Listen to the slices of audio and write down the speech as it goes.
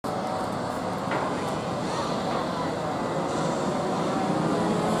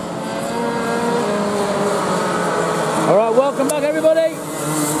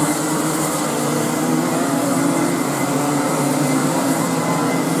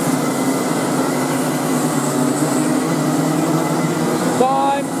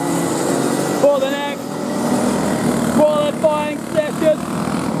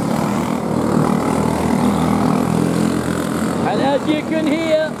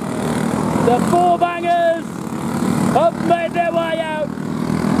The four bangers have made their way out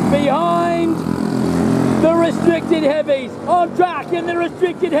behind the restricted heavies. On track in the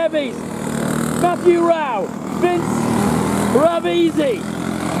restricted heavies. Matthew Rao, Vince Ravisi,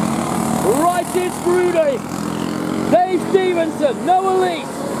 Rightis Brudis, Dave Stevenson, Noah Leach,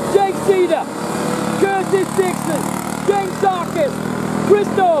 Jake Cedar, Curtis Dixon, James Sarkis, Chris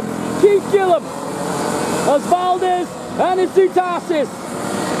Dobbs, Keith Gillum, Osvaldes Anasutasis,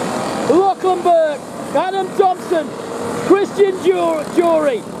 Lachlan Burke, Adam Thompson, Christian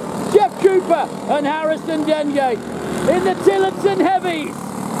Jury, Jeff Cooper and Harrison Dengate. In the Tillitson Heavies,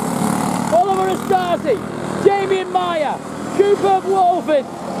 Oliver Astasi, Damien Meyer, Cooper Wolford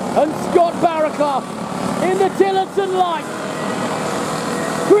and Scott Barraclough. In the Tillitson Light,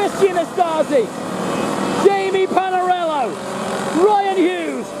 Christian Astasi, Jamie Panarello, Ryan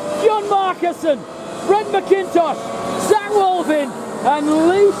Hughes, John Markison, Brent McIntosh, Zach Wolfin and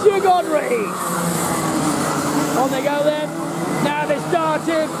Leisha Godry. On they go then. Now they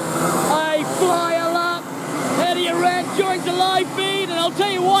started a flyer lap. Eddie Arend joins the live feed, and I'll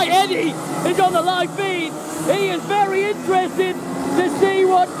tell you why Eddie is on the live feed. He is very interested to see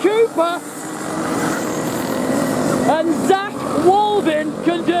what Cooper and Zach Wolfin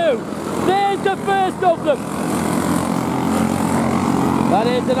can do. There's the first of them. That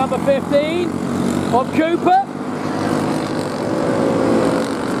is the number 15 of Cooper.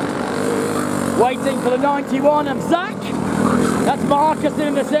 Waiting for the 91 of Zach. That's Marcus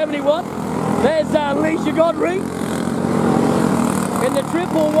in the 71. There's Leisha Godry in the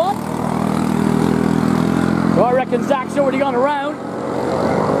triple one. So I reckon Zach's already gone around.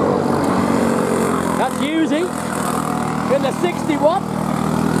 That's Husey in the 61.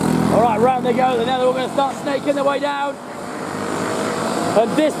 All right, round they go. Now they're going to start snaking their way down.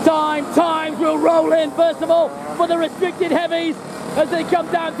 And this time, times will roll in, first of all, for the restricted heavies as they come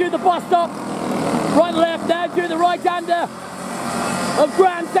down through the bus stop. Right, left, down through the right-hander of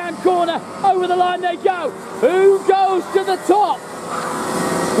Grandstand Corner. Over the line they go. Who goes to the top?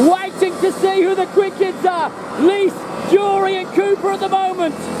 Waiting to see who the quick kids are. Lease, Jury and Cooper at the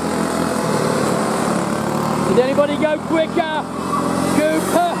moment. Did anybody go quicker?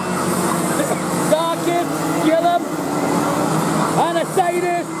 Cooper, Darkins, Gillum,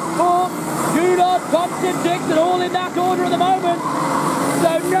 Anastasis, Ford, Goodot, Thompson, Dixon, all in that order at the moment.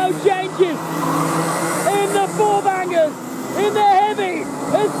 So no changes in the four bangers, in the heavy,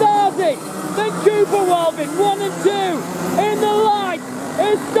 Estasi, then Cooper Walvin, 1 and 2, in the light,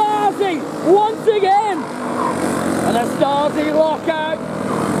 Estasi, once again, and Estasi lockout,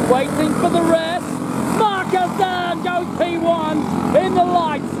 waiting for the rest. Marcuson goes P1s in the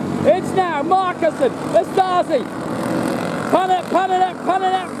lights. It's now Marcuson, Estasi,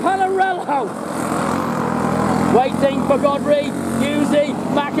 Panarello. Waiting for Godry, Husey,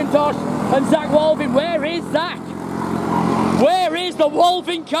 McIntosh and Zach Wolfin. Where is Zach? Where is the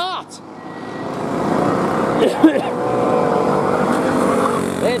Wolfin cart?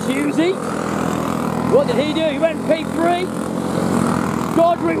 There's Husey. What did he do? He went P3.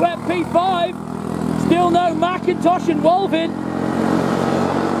 Godry went P5. Still no McIntosh and Wolfin.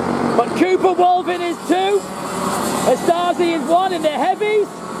 But Cooper Wolfin is 2. Estasi is 1 in the heavies.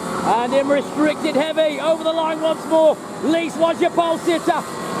 And in restricted heavy, over the line once more. Lease was your pole sitter.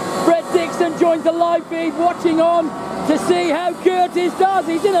 Brett Dixon joins the live feed, watching on to see how Curtis does.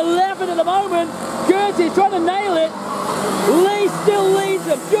 He's in 11 at the moment. Curtis trying to nail it. Lease still leads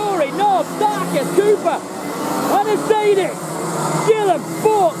them. Jury, Nob, Starkis, Cooper, Anastasis, Gillum,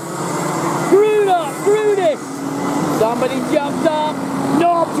 Fork, Brudis. Somebody jumped up.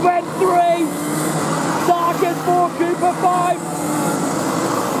 Nobbs went 3. Starkis 4, Cooper 5.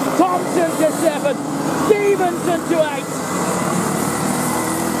 Thompson to 7, Stevenson to 8.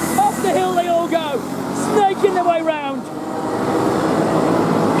 Up the hill they all go, snaking their way round.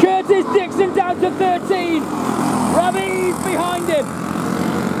 Curtis Dixon down to 13. Ravi's behind him.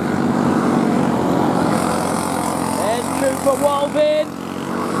 There's Cooper Walvin.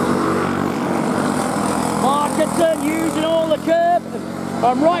 Markison using all the curb.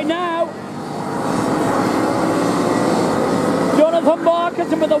 And right now, Jonathan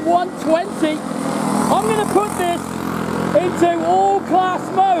Markison with a 120. I'm going to put this into all-class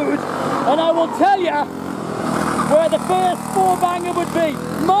mode, and I will tell you where the first four-banger would be.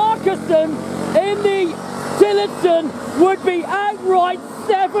 Markison in the Tillitson would be outright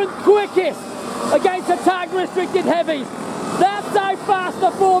 7th quickest against the tag restricted heavies. That's how fast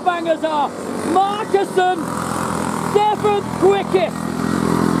the four-bangers are. Markison, 7th quickest.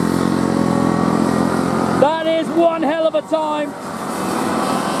 That is one hell of a time.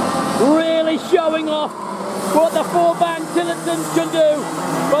 Really showing off what the 4-band Tillitsons can do.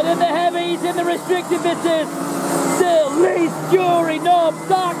 But in the heavies, in the restricted misses, still Lee, Jury, Nob,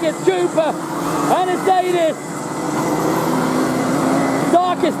 Sarkis, Cooper, Anastasis,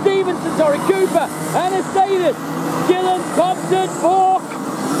 Sarkis, Stevenson, Cooper, Anastasis, Gillen, Compton, Bork,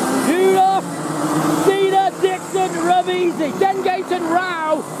 Judah, Cedar, Dixon, Ravisi, Dengate and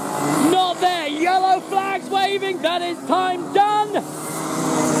Rao, not there. Yellow flags waving. That is time done.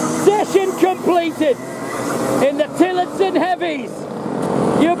 Session completed in the Tillitson heavies.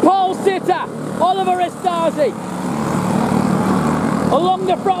 Your pole sitter, Oliver Estasi,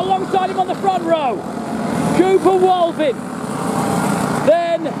 alongside him on the front row, Cooper Walvin,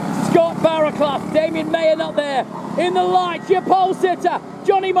 then Scott Barraclough, Damien Mayer not there. In the lights, your pole sitter,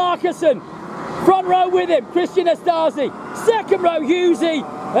 Johnny Markison, front row with him, Christian Estasi, second row, Hughesy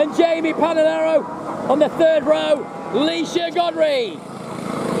and Jamie Pananaro, on the third row, Leisha Godry.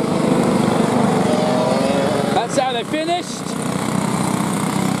 That's how they finished.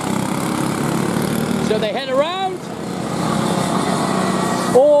 So they head around,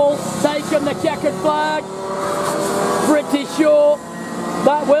 all taken the checkered flag, pretty sure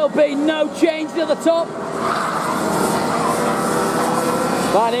that will be no change to the top.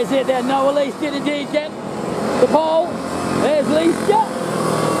 That is it then, Noah Lease did indeed get the pole. There's Leisha.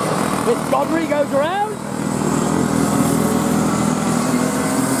 Miss Godry goes around.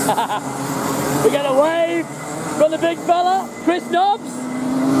 We get a wave from the big fella, Chris Nobbs.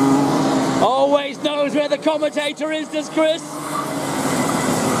 Always knows where the commentator is, does Chris.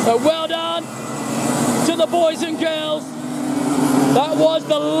 So well done to the boys and girls. That was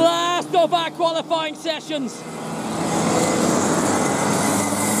the last of our qualifying sessions.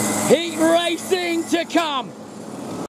 Heat racing to come.